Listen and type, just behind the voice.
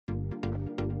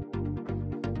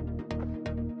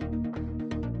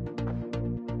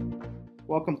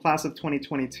Welcome, class of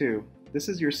 2022. This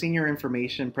is your senior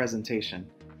information presentation.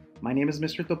 My name is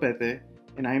Mr. Topete,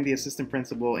 and I am the assistant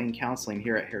principal in counseling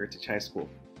here at Heritage High School.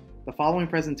 The following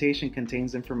presentation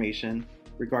contains information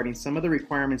regarding some of the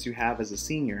requirements you have as a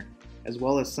senior, as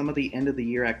well as some of the end of the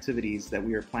year activities that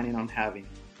we are planning on having,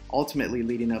 ultimately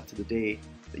leading up to the day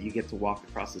that you get to walk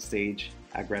across the stage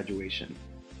at graduation.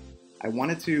 I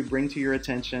wanted to bring to your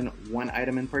attention one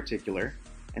item in particular,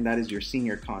 and that is your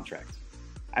senior contract.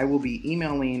 I will be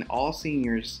emailing all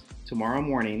seniors tomorrow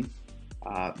morning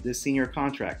this senior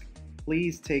contract.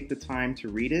 Please take the time to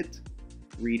read it,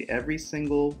 read every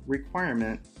single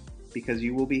requirement, because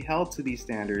you will be held to these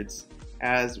standards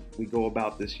as we go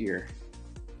about this year.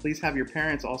 Please have your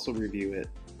parents also review it.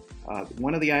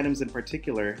 One of the items in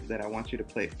particular that I want you to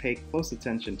pay close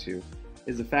attention to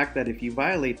is the fact that if you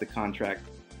violate the contract,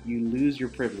 you lose your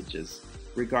privileges,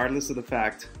 regardless of the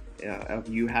fact of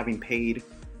you having paid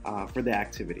for the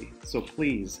activity. So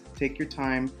please take your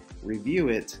time, review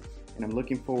it, and I'm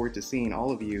looking forward to seeing all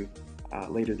of you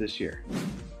later this year.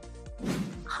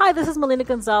 Hi, this is Melina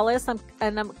Gonzalez, I'm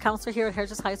a counselor here at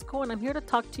Heritage High School, and I'm here to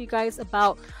talk to you guys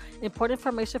about important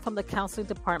information from the counseling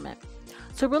department.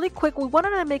 So really quick, we wanted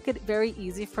to make it very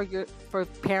easy for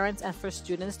parents and for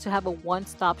students to have a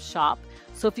one-stop shop.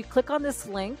 So if you click on this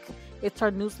link, it's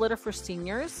our newsletter for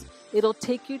seniors. It'll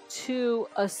take you to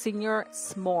a senior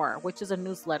s'more, which is a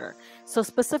newsletter. So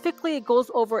specifically, it goes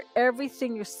over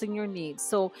everything your senior needs.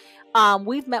 So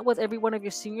we've met with every one of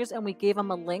your seniors and we gave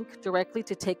them a link directly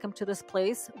to take them to this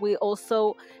place. We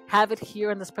also have it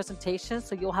here in this presentation,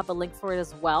 so you'll have a link for it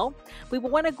as well. We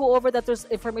want to go over that there's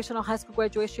information on high school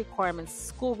graduation requirements,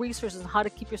 school resources, and how to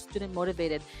keep your student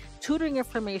motivated, tutoring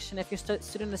information if your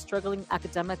student is struggling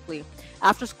academically,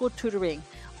 after school tutoring,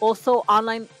 also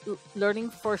online learning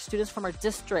for students from our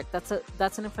district.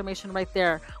 That's an information right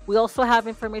there. We also have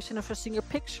information for senior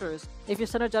pictures. If your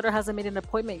son or daughter hasn't made an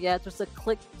appointment yet, there's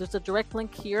a direct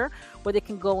link here where they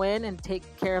can go in and take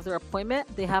care of their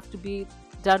appointment. They have to be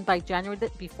done by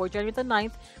before January the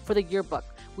 9th for the yearbook.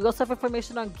 We also have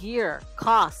information on gear,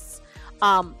 costs.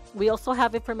 We also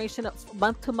have information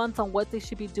month to month on what they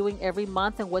should be doing every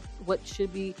month and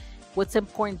what's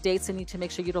important dates they need to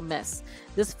make sure you don't miss.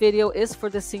 This video is for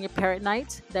the senior parent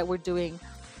night that we're doing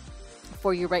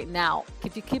for you right now.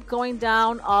 If you keep going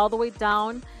down, all the way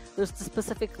down, there's the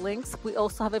specific links. We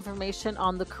also have information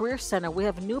on the Career Center. We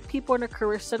have new people in the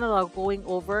Career Center that are going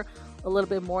over a little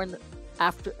bit more in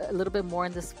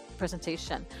this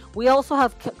presentation. We also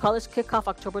have college kickoff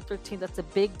October 13th. That's a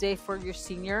big day for your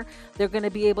senior. They're going to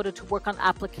be able to work on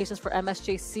applications for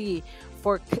MSJC,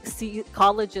 for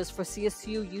colleges, for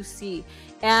CSU, UC,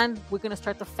 and we're going to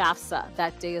start the FAFSA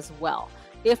that day as well,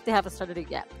 if they haven't started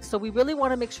it yet. So we really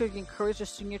want to make sure you encourage your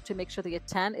senior to make sure they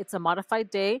attend. It's a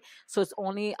modified day, so it's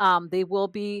only they will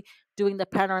be doing the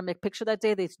panoramic picture that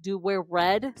day. They do wear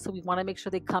red, so we want to make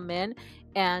sure they come in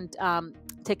and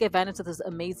take advantage of this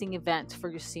amazing event for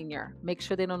your senior. Make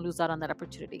sure they don't lose out on that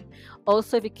opportunity.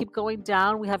 Also, if you keep going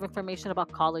down, we have information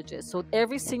about colleges. So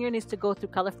every senior needs to go through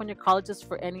California colleges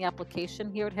for any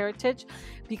application here at Heritage,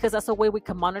 because that's a way we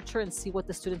can monitor and see what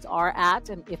the students are at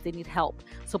and if they need help.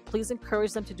 So please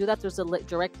encourage them to do that. There's a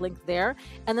direct link there.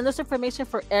 And then there's information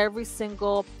for every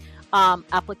single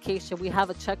application. We have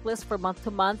a checklist for month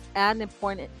to month and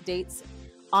important dates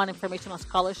on information on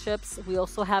scholarships. We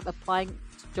also have applying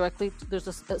directly. There's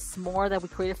a s'more that we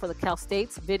created for the Cal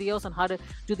States, videos on how to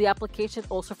do the application.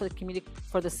 Also for the community,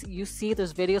 for the UC,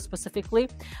 there's videos specifically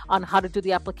on how to do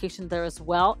the application there as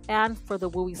well. And for the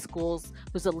WUI schools,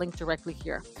 there's a link directly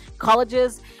here.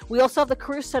 Colleges, we also have the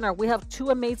Career Center. We have two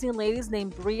amazing ladies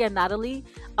named Bree and Natalie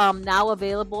now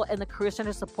available in the Career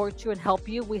Center to support you and help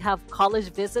you. We have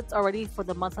college visits already for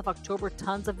the month of October,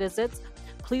 tons of visits.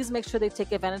 Please make sure they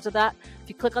take advantage of that. If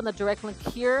you click on the direct link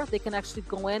here, they can actually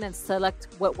go in and select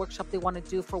what workshop they want to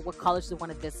do for what college they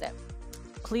want to visit.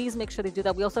 Please make sure they do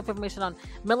that. We also have information on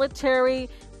military,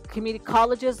 community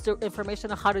colleges, the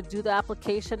information on how to do the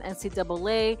application,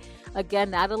 NCAA.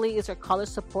 Again, Natalie is our college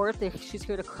support. She's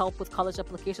here to help with college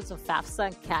applications of FAFSA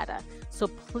and CADA. So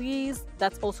please,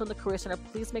 that's also in the Career Center.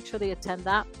 Please make sure they attend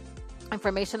that.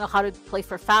 Information on how to play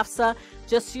for FAFSA.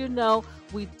 Just so you know,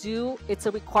 it's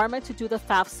a requirement to do the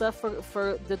FAFSA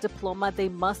for the diploma. They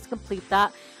must complete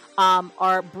that.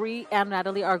 Our Bree and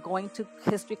Natalie are going to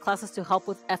history classes to help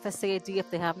with FSAID.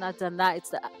 If they have not done that,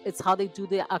 it's how they do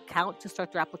the account to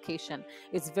start their application.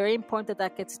 It's very important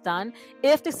that gets done.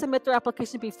 If they submit their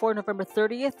application before November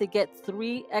 30th, they get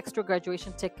 3 extra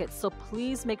graduation tickets. So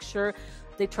please make sure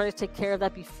they try to take care of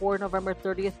that before November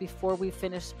 30th, before we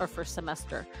finish our first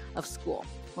semester of school.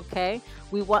 Okay,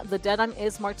 the deadline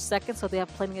is March 2nd, so they have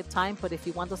plenty of time. But if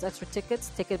you want those extra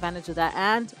tickets, take advantage of that,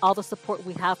 and all the support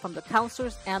we have from the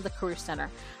counselors and the Career Center.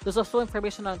 There's also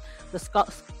information on the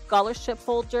scholarship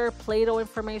folder, Play-Doh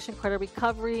information, credit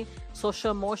recovery,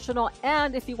 social emotional,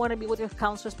 and if you want to meet with your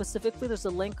counselor specifically, there's a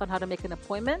link on how to make an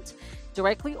appointment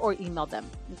directly or email them.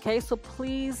 Okay, so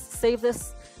please save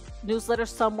this newsletter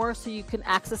somewhere so you can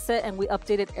access it, and we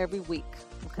update it every week.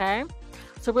 Okay.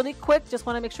 So really quick, just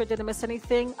want to make sure I didn't miss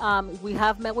anything. We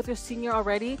have met with your senior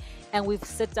already, and we've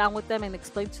sit down with them and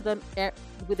explained to them.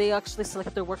 They actually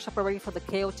selected their workshop already for the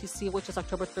KOTC, which is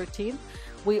October 13th.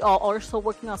 We are also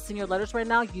working on senior letters right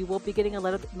now. You will be getting a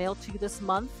letter mailed to you this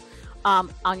month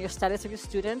on your status of your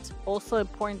student. Also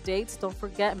important dates, don't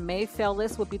forget, May fail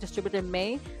list will be distributed in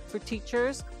May for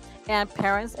teachers and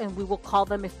parents, and we will call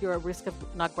them if you're at risk of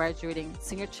not graduating.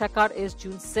 Senior checkout is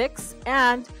June 6th,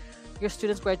 and your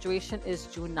student's graduation is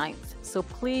June 9th. So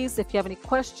please, if you have any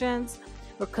questions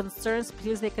or concerns,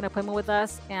 please make an appointment with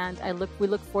us. And we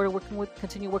look forward to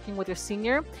continue working with your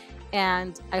senior.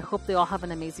 And I hope they all have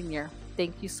an amazing year.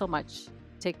 Thank you so much.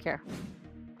 Take care.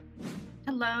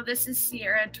 Hello, this is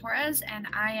Sierra Torres, and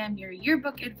I am your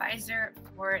yearbook advisor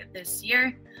for this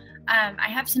year. I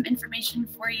have some information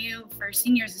for you, for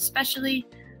seniors especially,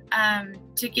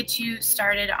 to get you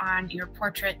started on your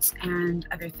portraits and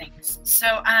other things.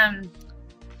 So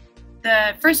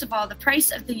first of all, the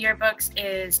price of the yearbooks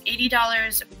is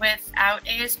 $80 without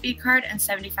ASB card and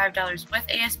 $75 with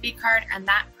ASB card, and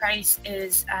that price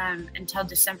is until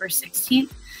December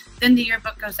 16th. Then the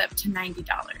yearbook goes up to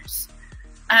 $90.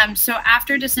 So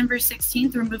after December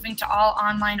 16th, we're moving to all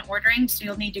online ordering. So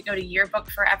you'll need to go to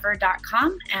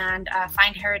yearbookforever.com and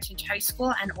find Heritage High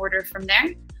School and order from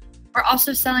there. We're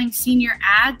also selling senior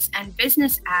ads and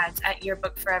business ads at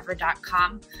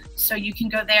yearbookforever.com. So you can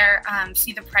go there,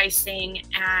 see the pricing,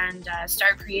 and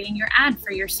start creating your ad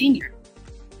for your senior.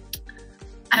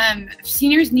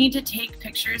 Seniors need to take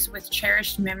pictures with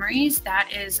cherished memories. That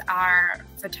is our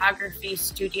photography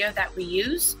studio that we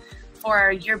use for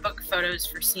our yearbook photos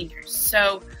for seniors.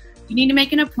 So you need to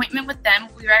make an appointment with them.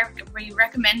 We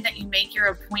recommend that you make your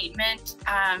appointment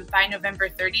by November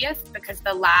 30th, because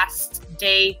the last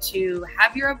day to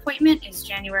have your appointment is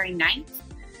January 9th.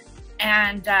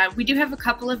 And we do have a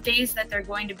couple of days that they're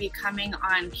going to be coming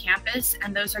on campus,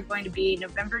 and those are going to be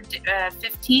November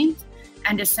 15th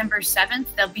and December 7th.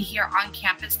 They'll be here on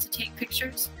campus to take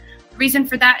pictures. The reason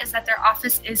for that is that their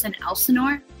office is in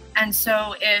Elsinore. And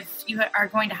so if you are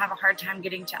going to have a hard time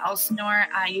getting to Elsinore,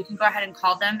 you can go ahead and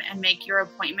call them and make your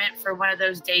appointment for one of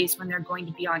those days when they're going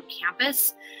to be on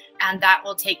campus. And that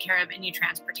will take care of any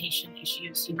transportation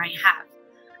issues you might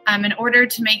have. In order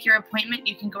to make your appointment,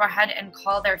 you can go ahead and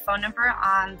call their phone number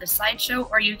on the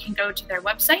slideshow, or you can go to their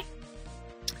website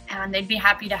and they'd be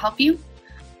happy to help you.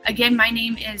 Again, my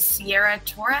name is Sierra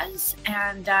Torres,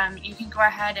 and you can go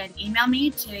ahead and email me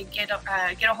to get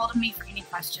a hold of me for any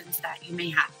questions that you may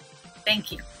have.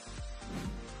 Thank you.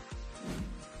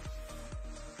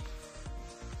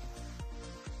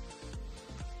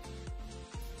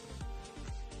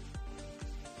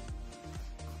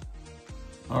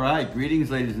 All right,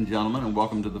 greetings ladies and gentlemen, and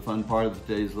welcome to the fun part of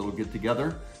today's little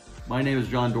get-together. My name is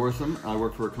John Dorsum. I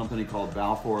work for a company called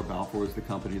Balfour. Balfour is the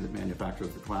company that manufactures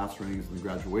the class rings and the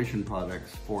graduation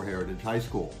products for Heritage High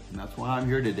School. And that's why I'm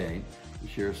here today, to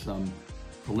share some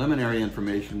preliminary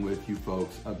information with you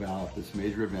folks about this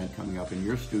major event coming up in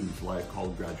your student's life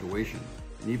called graduation.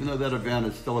 And even though that event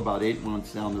is still about 8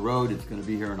 months down the road, it's going to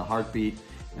be here in a heartbeat,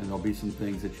 and there'll be some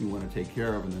things that you want to take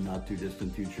care of in the not too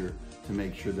distant future to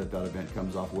make sure that that event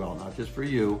comes off well, not just for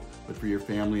you, but for your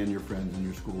family and your friends and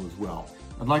your school as well.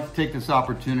 I'd like to take this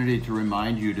opportunity to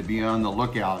remind you to be on the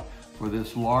lookout for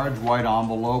this large white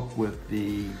envelope with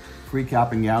the free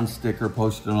cap and gown sticker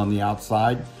posted on the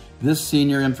outside. This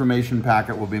senior information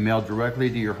packet will be mailed directly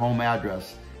to your home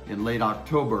address in late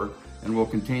October and will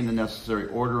contain the necessary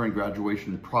order and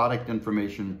graduation product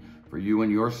information for you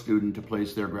and your student to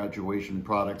place their graduation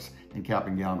products and cap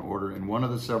and gown order in one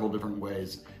of the several different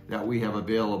ways that we have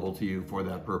available to you for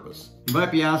that purpose. You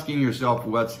might be asking yourself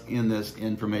what's in this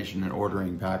information and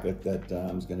ordering packet that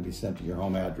is going to be sent to your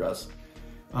home address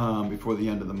before the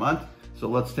end of the month. So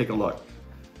let's take a look.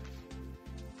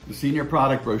 The senior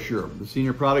product brochure. The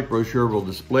senior product brochure will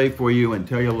display for you and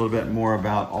tell you a little bit more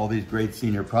about all these great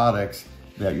senior products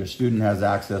that your student has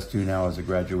access to now as a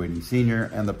graduating senior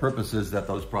and the purposes that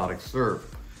those products serve.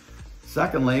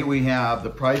 Secondly, we have the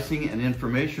pricing and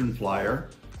information flyer,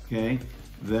 okay,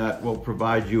 that will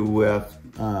provide you with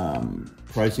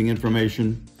pricing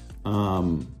information,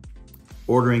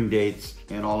 ordering dates,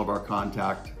 and all of our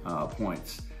contact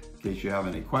points. In case you have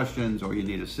any questions or you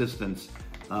need assistance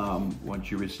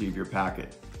once you receive your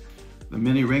packet. The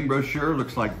mini ring brochure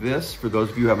looks like this. For those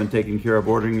of you who haven't taken care of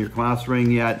ordering your class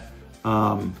ring yet,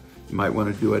 you might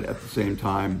want to do it at the same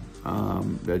time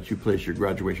that you place your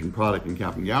graduation product and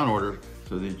cap and gown order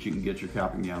so that you can get your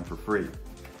cap and gown for free.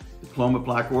 Diploma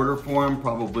plaque order form,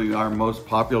 probably our most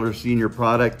popular senior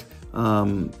product,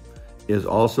 is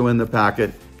also in the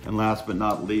packet. And last but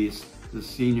not least, the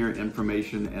senior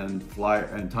information and flyer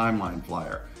and timeline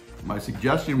flyer. My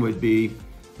suggestion would be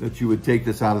that you would take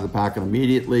this out of the packet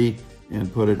immediately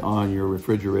and put it on your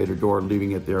refrigerator door,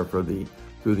 leaving it there for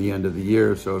through the end of the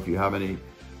year. So if you have any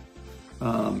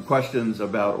questions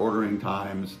about ordering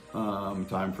times,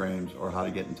 time frames, or how to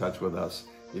get in touch with us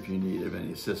if you need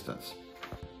any assistance.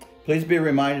 Please be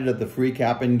reminded of the free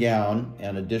cap and gown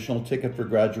and additional ticket for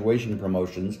graduation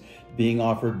promotions being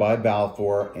offered by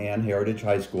Balfour and Heritage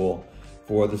High School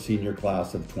for the senior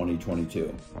class of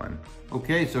 2022.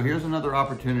 Okay, so here's another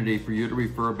opportunity for you to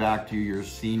refer back to your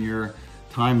senior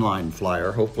timeline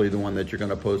flyer, hopefully the one that you're going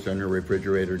to post on your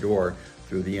refrigerator door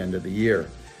through the end of the year.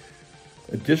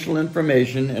 Additional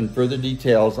information and further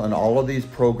details on all of these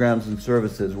programs and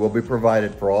services will be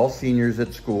provided for all seniors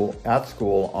at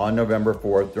school on November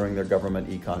 4th during their government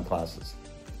econ classes.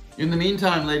 In the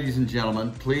meantime, ladies and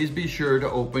gentlemen, please be sure to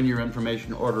open your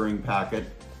information ordering packet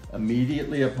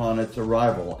immediately upon its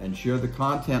arrival and share the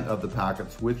content of the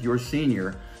packets with your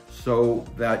senior so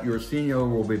that your senior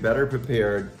will be better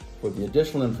prepared for the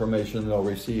additional information they'll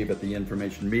receive at the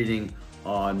information meeting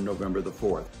on November the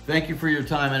 4th. Thank you for your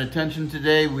time and attention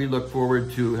today. We look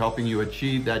forward to helping you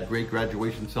achieve that great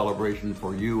graduation celebration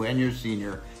for you and your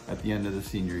senior at the end of the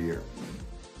senior year.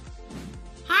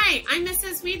 Hi, I'm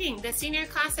Mrs. Weeding, the Senior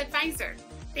Class Advisor.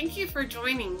 Thank you for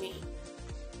joining me.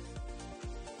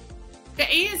 The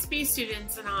ASB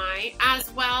students and I,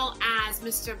 as well as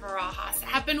Mr. Barajas,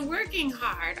 have been working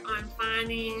hard on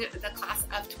planning the class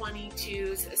of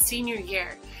 22's senior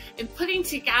year, and putting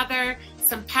together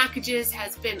some packages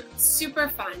has been super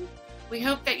fun. We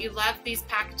hope that you love these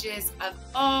packages of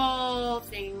all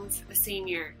things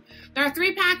senior. There are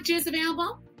 3 packages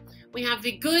available. We have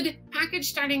the good package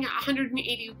starting at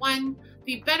 $181,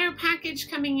 the better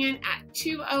package coming in at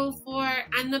 $204,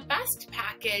 and the best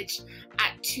package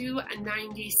at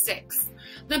 $296.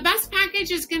 The best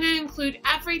package is going to include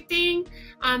everything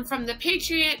from the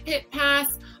Patriot Pit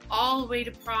Pass all the way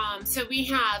to prom. So we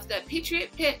have the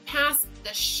Patriot Pit Pass,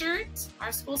 the shirt,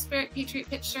 our School Spirit Patriot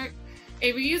Pit shirt,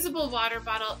 a reusable water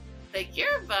bottle, the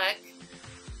yearbook,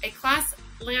 a class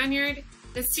lanyard,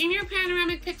 the senior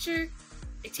panoramic picture,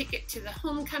 a ticket to the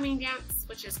homecoming dance,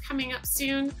 which is coming up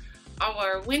soon,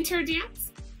 our winter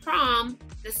dance, prom,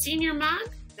 the senior mug,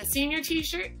 the senior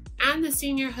t-shirt, and the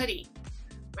senior hoodie.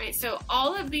 Right, so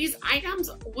all of these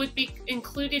items would be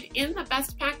included in the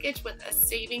best package with a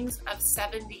savings of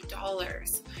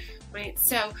 $70. Right,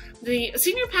 so the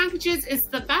senior packages is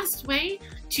the best way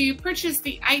to purchase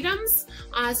the items,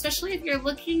 especially if you're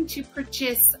looking to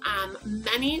purchase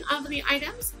many of the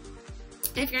items.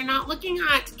 If you're not looking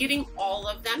at getting all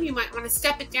of them, you might want to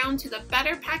step it down to the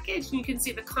better package and you can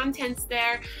see the contents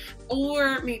there,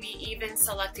 or maybe even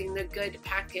selecting the good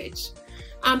package.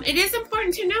 It is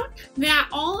important to note that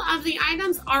all of the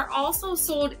items are also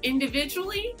sold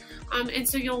individually, and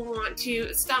so you'll want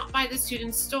to stop by the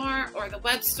student store or the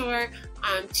web store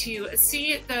to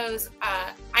see those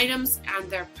items and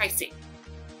their pricing.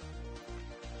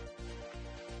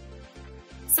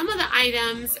 Some of the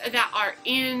items that are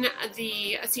in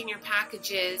the senior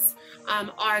packages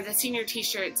are the senior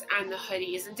t-shirts and the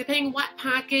hoodies, and depending what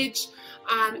package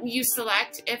you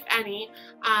select, if any,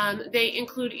 they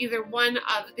include either one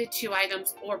of the 2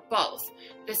 items or both,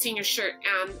 the senior shirt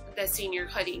and the senior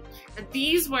hoodie. And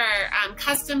these were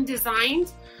custom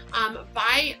designed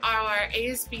by our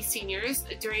ASB seniors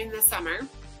during the summer.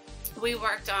 We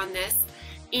worked on this,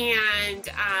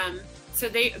 and so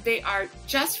they are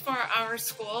just for our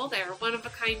school. They are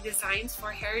one-of-a-kind designs for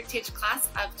Heritage Class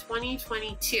of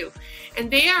 2022.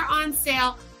 And they are on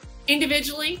sale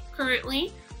individually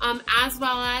currently, as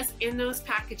well as in those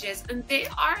packages. And they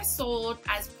are sold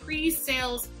as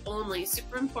pre-sales only.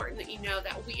 Super important that you know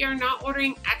that we are not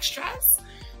ordering extras.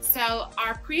 So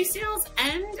our pre-sales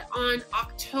end on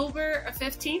October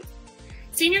 15th.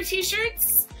 Senior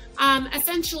t-shirts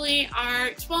essentially are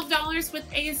 $12 with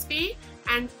ASB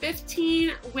and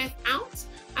 $15 without,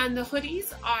 and the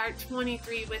hoodies are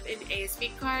 $23 with an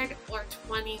ASB card or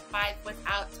 $25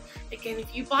 without. Again,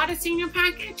 if you bought a senior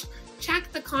package,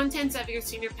 check the contents of your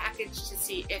senior package to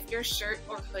see if your shirt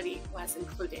or hoodie was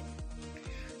included.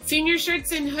 Senior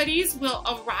shirts and hoodies will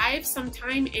arrive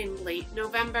sometime in late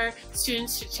November.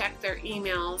 Students should check their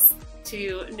emails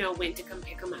to know when to come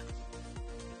pick them up.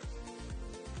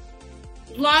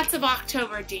 Lots of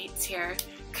October dates here.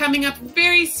 Coming up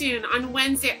very soon on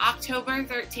Wednesday, October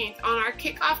 13th, on our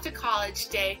Kickoff to College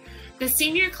Day, the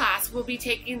senior class will be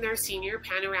taking their senior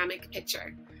panoramic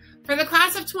picture. For the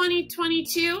class of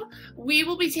 2022, we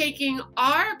will be taking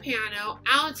our pano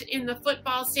out in the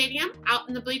football stadium, out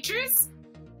in the bleachers.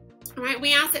 All right,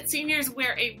 we ask that seniors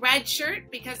wear a red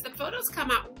shirt because the photos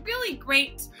come out really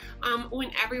great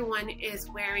when everyone is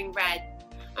wearing red.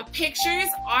 Pictures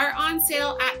are on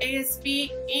sale at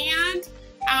ASB and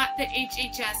at the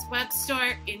HHS web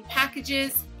store in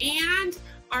packages and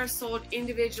are sold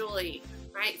individually,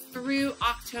 right, through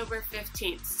October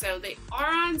 15th. So they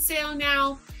are on sale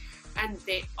now and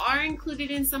they are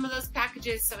included in some of those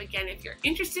packages. So again, if you're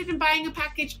interested in buying a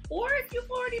package or if you've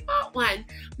already bought one,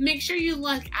 make sure you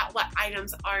look at what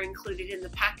items are included in the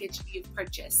package you've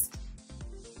purchased.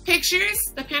 Pictures,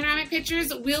 the panoramic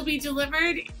pictures will be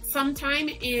delivered sometime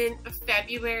in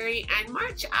February and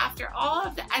March after all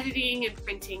of the editing and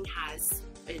printing has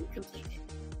been completed.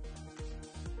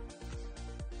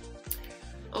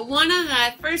 One of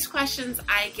the first questions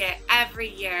I get every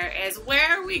year is, where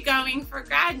are we going for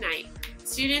grad night?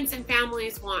 Students and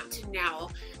families want to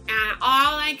know. And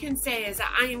all I can say is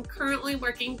that I am currently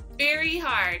working very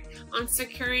hard on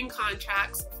securing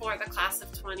contracts for the class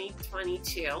of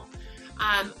 2022.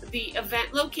 The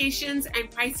event locations and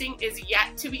pricing is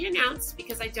yet to be announced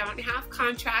because I don't have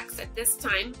contracts at this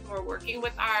time. We're working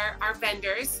with our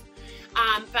vendors.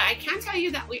 But I can tell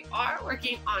you that we are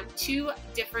working on 2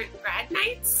 different grad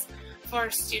nights for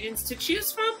students to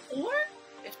choose from, or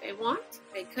if they want,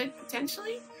 they could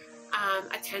potentially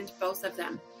attend both of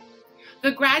them.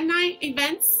 The grad night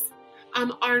events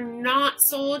are not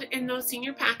sold in those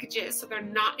senior packages, so they're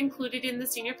not included in the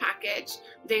senior package.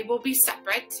 They will be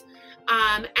separate.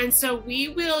 And so we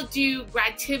will do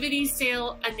Gradtivity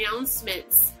sale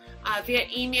announcements via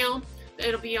email.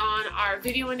 It'll be on our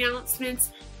video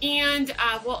announcements, and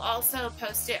we'll also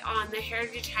post it on the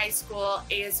Heritage High School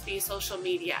ASB social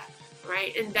media,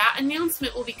 right? And that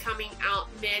announcement will be coming out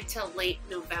mid to late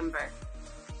November.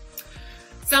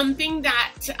 Something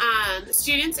that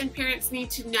students and parents need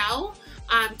to know,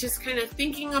 just kind of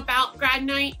thinking about grad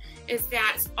night, is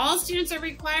that all students are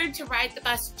required to ride the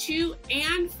bus to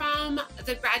and from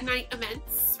the grad night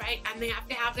events, right? And they have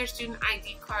to have their student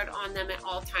ID card on them at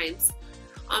all times.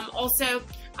 Also,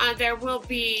 there will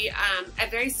be a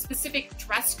very specific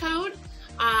dress code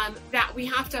that we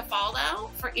have to follow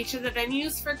for each of the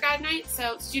venues for grad night.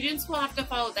 So students will have to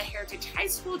follow the Heritage High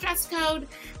School dress code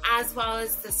as well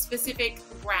as the specific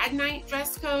grad night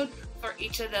dress code for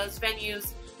each of those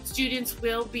venues. Students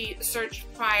will be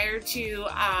searched prior to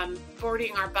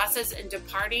boarding our buses and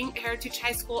departing Heritage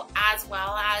High School, as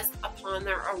well as upon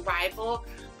their arrival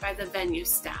by the venue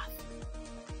staff.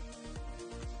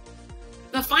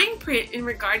 The fine print in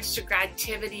regards to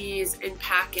Gradtivities and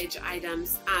package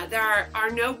items, there are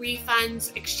no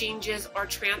refunds, exchanges, or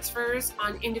transfers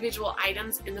on individual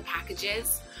items in the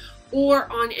packages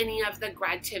or on any of the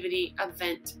Gradtivity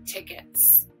event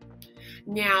tickets.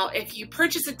 Now, if you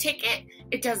purchase a ticket,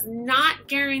 it does not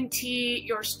guarantee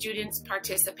your student's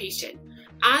participation.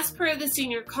 As per the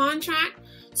senior contract,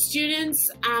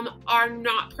 students are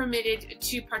not permitted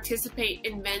to participate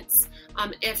in events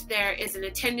if there is an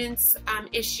attendance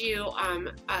issue.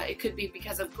 It could be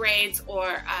because of grades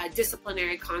or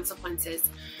disciplinary consequences.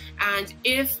 And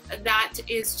if that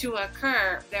is to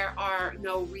occur, there are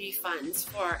no refunds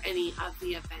for any of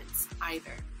the events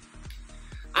either.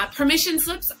 Permission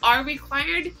slips are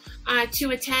required to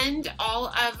attend all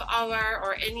of our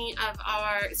or any of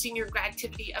our senior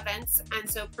Gradtivity events, and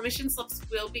so permission slips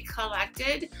will be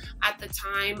collected at the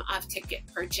time of ticket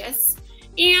purchase.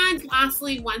 And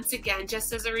lastly, once again,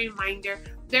 just as a reminder,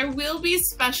 there will be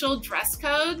special dress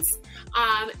codes,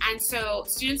 and so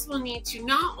students will need to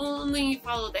not only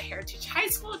follow the Heritage High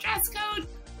School dress code,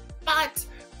 but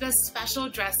the special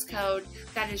dress code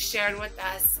that is shared with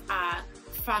us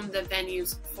from the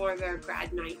venues for their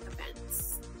grad night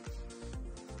events.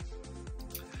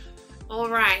 All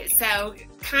right, so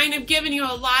kind of giving you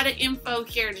a lot of info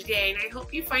here today, and I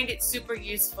hope you find it super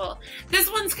useful. This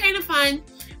one's kind of fun.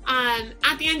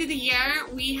 At the end of the year,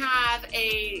 we have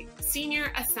a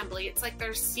senior assembly. It's like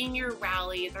their senior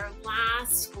rally, their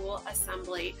last school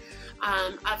assembly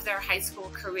of their high school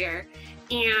career.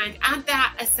 And at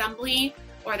that assembly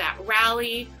or that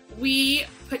rally, we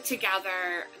put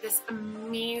together this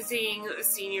amazing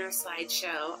senior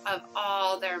slideshow of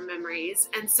all their memories.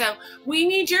 And so we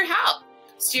need your help.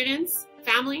 Students,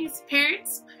 families,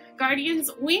 parents, guardians,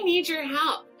 we need your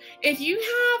help. If you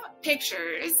have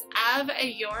pictures of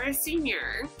your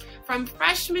senior from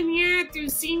freshman year through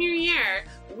senior year,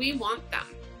 we want them.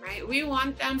 right? We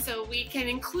want them so we can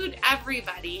include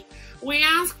everybody. We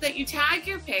ask that you tag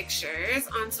your pictures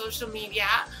on social media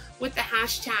with the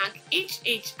hashtag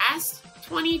HHS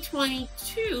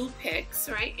 2022 pics,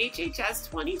 right? HHS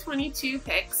 2022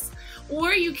 pics,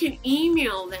 or you can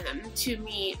email them to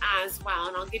me as well.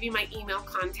 And I'll give you my email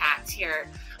contact here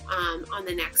on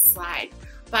the next slide.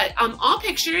 But all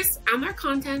pictures and their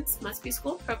contents must be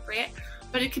school appropriate,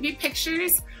 but it could be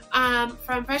pictures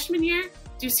from freshman year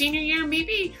to senior year.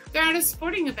 Maybe they're at a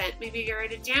sporting event. Maybe you're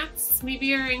at a dance. Maybe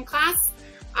you're in class.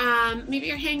 Maybe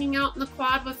you're hanging out in the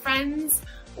quad with friends,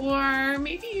 or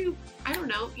maybe you, I don't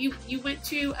know, you went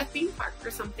to a theme park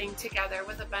or something together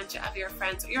with a bunch of your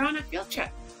friends, or you're on a field trip,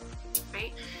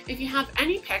 right? If you have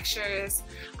any pictures,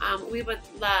 we would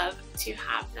love to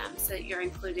have them so that you're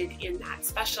included in that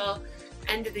special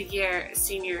end of the year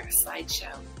senior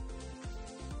slideshow.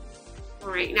 All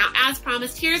right, now as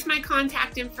promised, here's my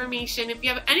contact information. If you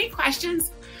have any questions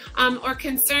or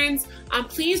concerns,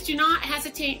 please do not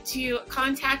hesitate to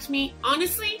contact me.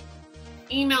 Honestly,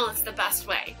 email is the best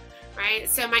way, right?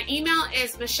 So my email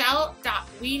is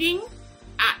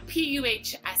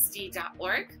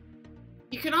michelle.weeding@puhsd.org.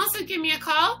 You can also give me a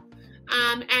call,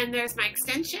 and there's my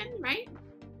extension, right?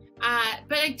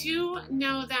 But I do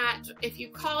know that if you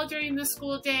call during the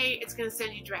school day, it's going to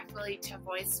send you directly to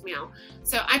voicemail.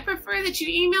 So I prefer that you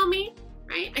email me,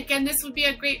 right? Again, this would be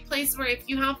a great place where if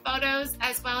you have photos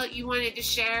as well you wanted to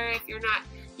share, if you're not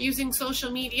using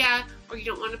social media or you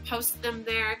don't want to post them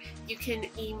there, you can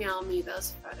email me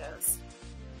those photos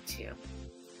too.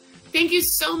 Thank you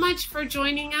so much for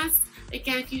joining us.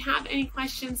 Again, if you have any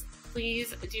questions,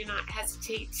 please do not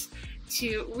hesitate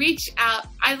to reach out.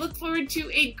 I look forward to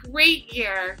a great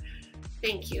year.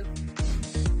 Thank you.